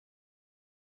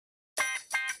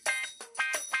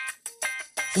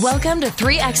Welcome to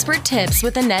 3 Expert Tips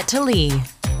with Annette Talee,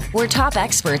 where top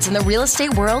experts in the real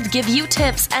estate world give you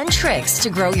tips and tricks to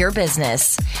grow your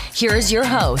business. Here's your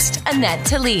host, Annette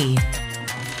Talee.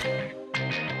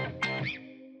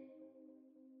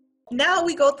 Now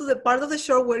we go to the part of the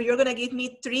show where you're going to give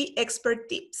me 3 expert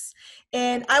tips.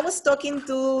 And I was talking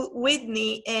to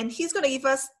Whitney, and he's going to give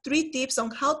us 3 tips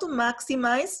on how to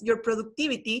maximize your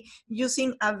productivity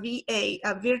using a VA,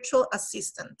 a virtual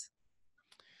assistant.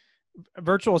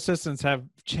 Virtual assistants have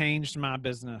changed my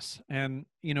business, and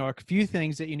a few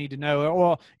things that you need to know.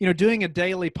 Well, doing a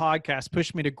daily podcast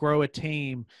pushed me to grow a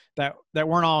team that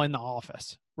weren't all in the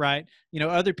office, right?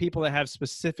 Other people that have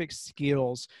specific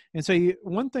skills. And so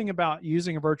one thing about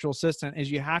using a virtual assistant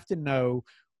is you have to know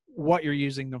what you're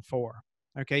using them for.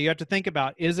 Okay. You have to think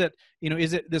about, is it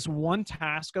this one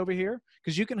task over here?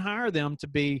 Because you can hire them to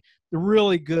be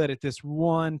really good at this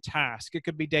one task. It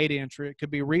could be data entry. It could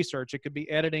be research. It could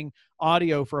be editing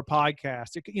audio for a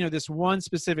podcast. It could, this one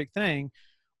specific thing.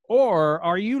 Or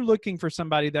are you looking for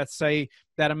somebody that's, say,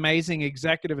 that amazing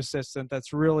executive assistant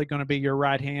that's really going to be your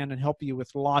right hand and help you with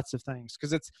lots of things?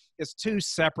 Because it's 2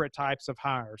 separate types of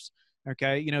hires.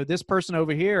 Okay. This person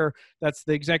over here, that's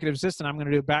the executive assistant, I'm going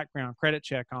to do a background credit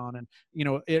check on, and,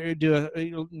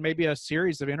 maybe a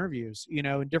series of interviews,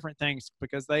 and different things,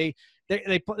 because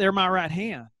they're my right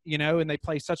hand, and they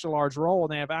play such a large role,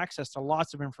 and they have access to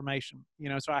lots of information,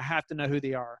 so I have to know who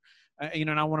they are. And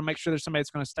I want to make sure there's somebody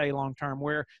that's going to stay long-term,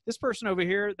 where this person over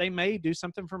here, they may do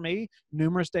something for me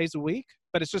numerous days a week,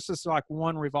 but it's just this like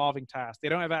one revolving task. They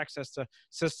don't have access to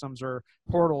systems or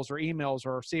portals or emails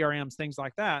or CRMs, things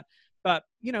like that. But,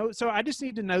 so I just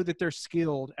need to know that they're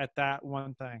skilled at that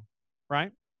one thing,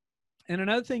 right? And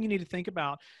another thing you need to think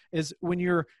about is when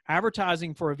you're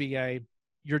advertising for a VA,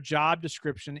 your job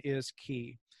description is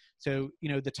key. So,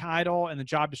 the title and the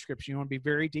job description, you want to be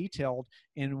very detailed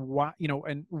in what,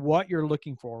 and what you're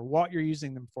looking for, what you're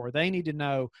using them for. They need to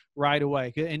know right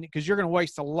away. And because you're going to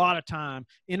waste a lot of time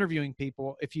interviewing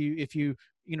people if you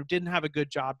didn't have a good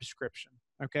job description.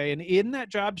 Okay. And in that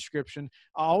job description,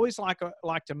 I always like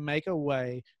to make a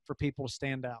way for people to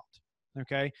stand out.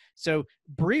 Okay. So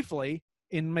briefly,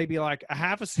 in maybe like a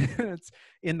half a sentence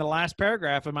in the last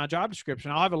paragraph of my job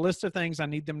description, I'll have a list of things I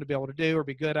need them to be able to do or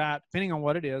be good at, depending on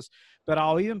what it is. But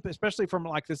I'll even, especially from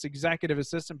like this executive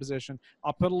assistant position,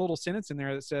 I'll put a little sentence in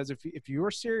there that says, if you're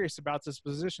serious about this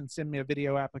position, send me a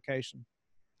video application.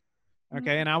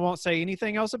 Okay. And I won't say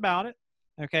anything else about it.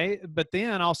 Okay. But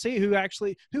then I'll see who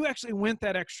actually went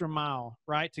that extra mile,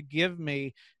 right, to give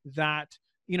me that,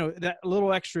 that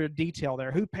little extra detail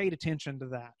there. Who paid attention to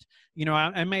that?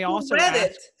 I may also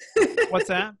read it. What's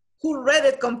that? Who read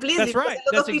it completely? That's right.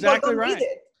 That's exactly right.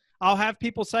 I'll have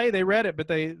people say they read it, but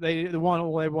they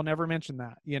will never mention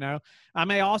that. I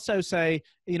may also say,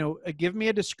 give me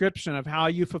a description of how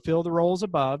you fulfill the roles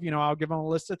above. I'll give them a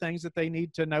list of things that they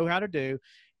need to know how to do,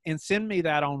 and send me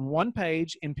that on one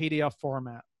page in PDF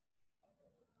format.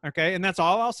 Okay. And that's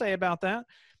all I'll say about that.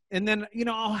 And then,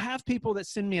 I'll have people that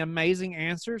send me amazing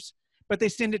answers, but they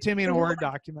send it to me in a Word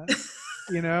document,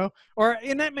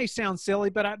 and that may sound silly,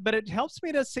 but it helps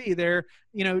me to see they're,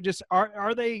 just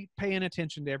are they paying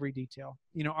attention to every detail?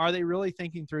 Are they really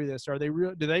thinking through this?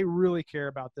 Do they really care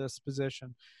about this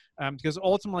position? Because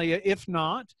ultimately, if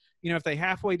not, if they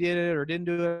halfway did it or didn't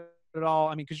do it at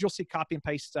all, because you'll see copy and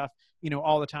paste stuff,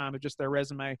 all the time of just their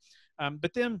resume.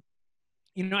 But then,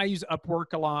 I use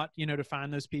Upwork a lot, to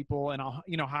find those people, and I'll,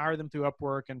 hire them through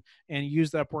Upwork and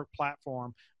use the Upwork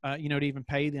platform, to even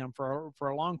pay them for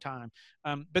a long time.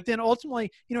 But then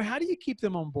ultimately, how do you keep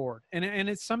them on board? And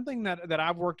it's something that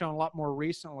I've worked on a lot more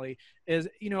recently is,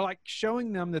 like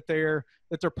showing them that they're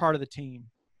part of the team.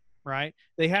 Right?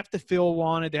 They have to feel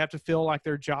wanted. They have to feel like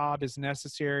their job is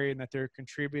necessary and that they're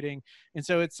contributing. And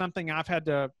so it's something I've had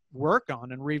to work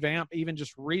on and revamp. Even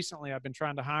just recently, I've been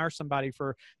trying to hire somebody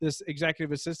for this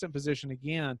executive assistant position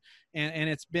again. And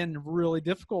it's been really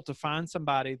difficult to find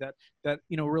somebody that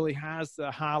really has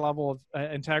the high level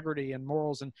of integrity and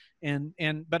morals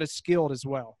but is skilled as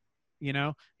well.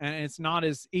 And it's not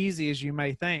as easy as you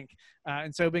may think.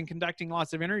 And so I've been conducting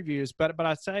lots of interviews, but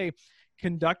I say,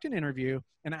 conduct an interview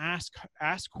and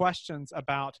ask questions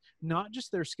about not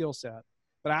just their skill set,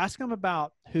 but ask them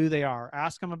about who they are.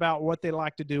 Ask them about what they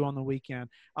like to do on the weekend.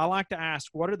 I like to ask,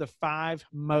 what are the 5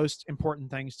 most important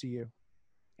things to you?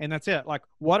 And that's it. Like,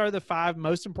 what are the 5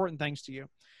 most important things to you?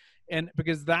 And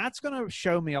because that's going to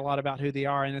show me a lot about who they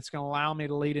are, and it's going to allow me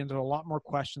to lead into a lot more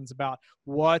questions about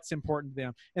what's important to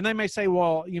them. And they may say,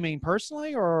 well, you mean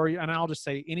personally? And I'll just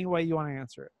say, any way you want to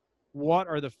answer it. What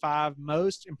are the 5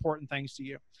 most important things to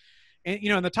you? And,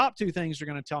 and the top two things are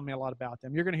going to tell me a lot about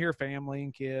them. You're going to hear family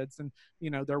and kids and,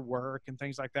 their work and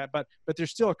things like that. But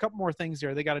there's still a couple more things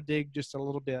there. They got to dig just a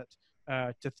little bit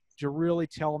to really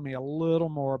tell me a little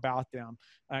more about them.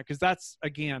 Because that's,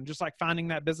 again, just like finding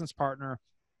that business partner,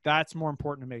 that's more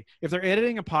important to me. If they're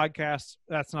editing a podcast,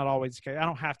 that's not always the case. I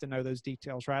don't have to know those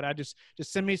details, right? I just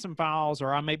send me some files,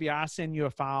 or maybe I send you a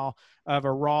file of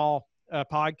a raw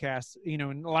podcast,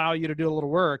 and allow you to do a little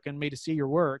work and me to see your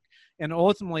work. And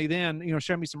ultimately then,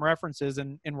 show me some references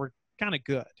and we're kind of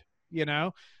good,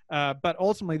 but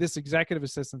ultimately this executive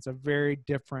assistant's a very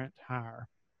different hire.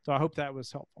 So I hope that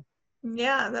was helpful.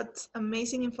 Yeah, that's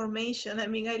amazing information. I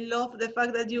mean, I love the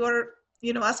fact that you are,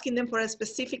 asking them for a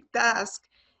specific task.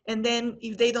 And then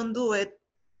if they don't do it,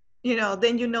 then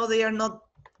they are not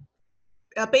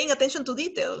paying attention to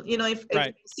detail. If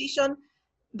a position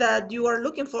that you are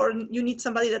looking for, you need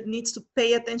somebody that needs to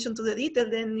pay attention to the detail,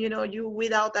 then, you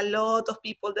weed out a lot of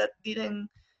people that didn't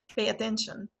pay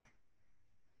attention.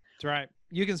 That's right.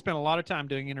 You can spend a lot of time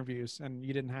doing interviews and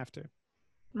you didn't have to.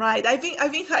 Right. I've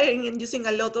been hiring and using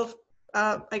a lot of,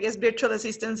 virtual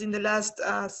assistants in the last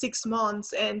 6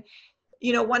 months. And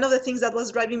one of the things that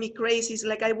was driving me crazy is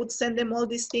like I would send them all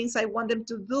these things I want them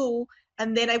to do,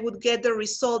 and then I would get the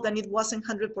result and it wasn't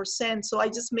 100%. So I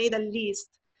just made a list,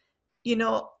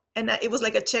 and it was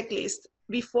like a checklist.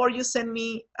 Before you send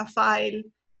me a file,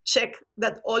 check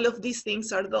that all of these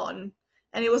things are done.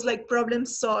 And it was like problem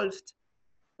solved,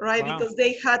 right? Wow. Because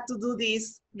they had to do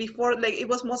this before, like it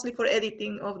was mostly for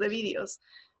editing of the videos.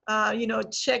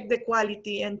 Check the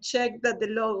quality and check that the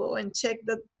logo and check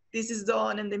that this is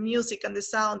done, and the music and the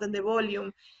sound and the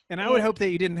volume. And I would hope that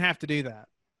you didn't have to do that.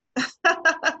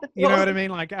 You know what I mean?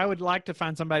 Like I would like to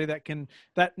find somebody that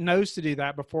knows to do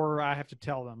that before I have to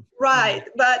tell them. Right.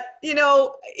 But,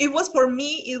 it was for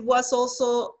me, it was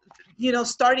also,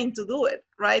 starting to do it.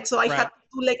 Right. So I had to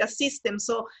do like a system.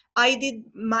 So I did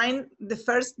the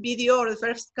first video or the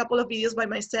first couple of videos by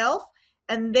myself.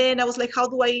 And then I was like, how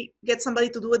do I get somebody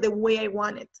to do it the way I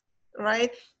want it?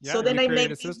 Right. Yeah, so then I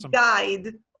made this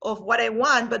guide of what I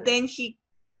want, but then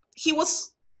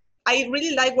I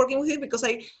really like working with him because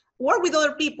I work with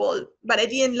other people, but I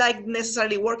didn't like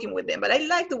necessarily working with them, but I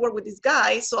like to work with this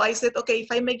guy. So I said, okay,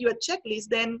 if I make you a checklist,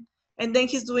 then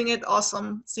he's doing it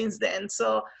awesome since then.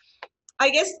 So I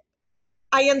guess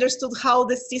I understood how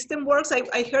the system works.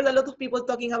 I heard a lot of people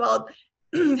talking about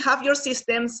have your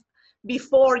systems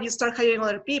before you start hiring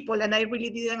other people. And I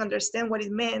really didn't understand what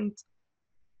it meant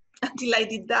until I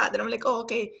did that. And I'm like, oh,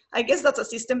 okay, I guess that's a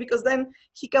system because then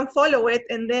he can follow it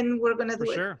and then we're going to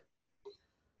do it. Sure.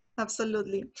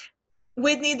 Absolutely.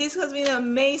 Whitney, this has been an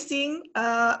amazing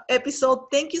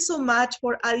episode. Thank you so much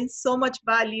for adding so much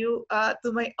value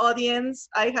to my audience.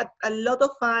 I had a lot of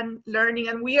fun learning,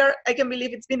 and I can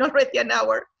believe it's been already an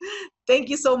hour. Thank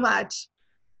you so much.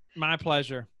 My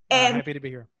pleasure. And happy to be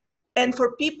here. And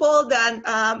for people that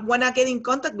want to get in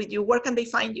contact with you, where can they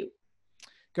find you?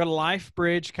 Go to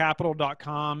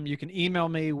lifebridgecapital.com. You can email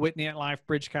me,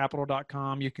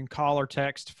 Whitney@lifebridgecapital.com. You can call or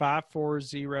text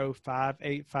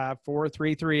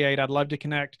 540-585-4338. I'd love to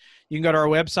connect. You can go to our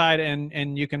website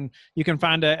and you can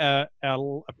find a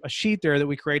sheet there that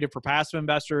we created for passive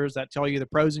investors that tell you the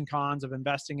pros and cons of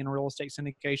investing in a real estate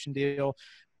syndication deal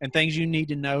and things you need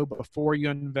to know before you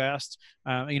invest.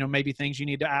 Maybe things you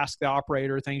need to ask the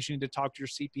operator, things you need to talk to your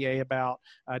CPA about,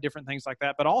 different things like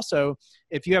that. But also,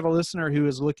 if you have a listener who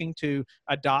is looking to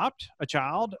adopt a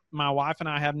child, my wife and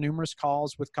I have numerous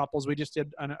calls with couples. We just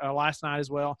did last night as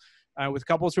well with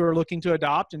couples who are looking to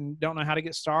adopt and don't know how to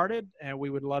get started. And we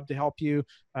would love to help you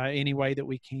any way that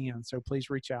we can. So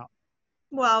please reach out.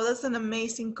 Wow, that's an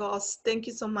amazing cause. Thank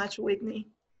you so much, Whitney.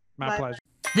 My pleasure.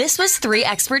 This was 3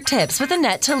 Expert Tips with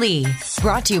Annette Talley,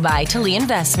 brought to you by Talley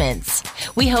Investments.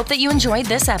 We hope that you enjoyed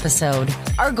this episode.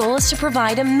 Our goal is to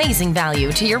provide amazing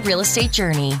value to your real estate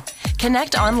journey.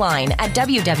 Connect online at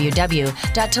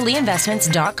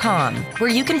www.talleyinvestments.com, where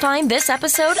you can find this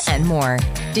episode and more.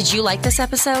 Did you like this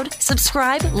episode?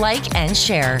 Subscribe, like, and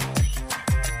share.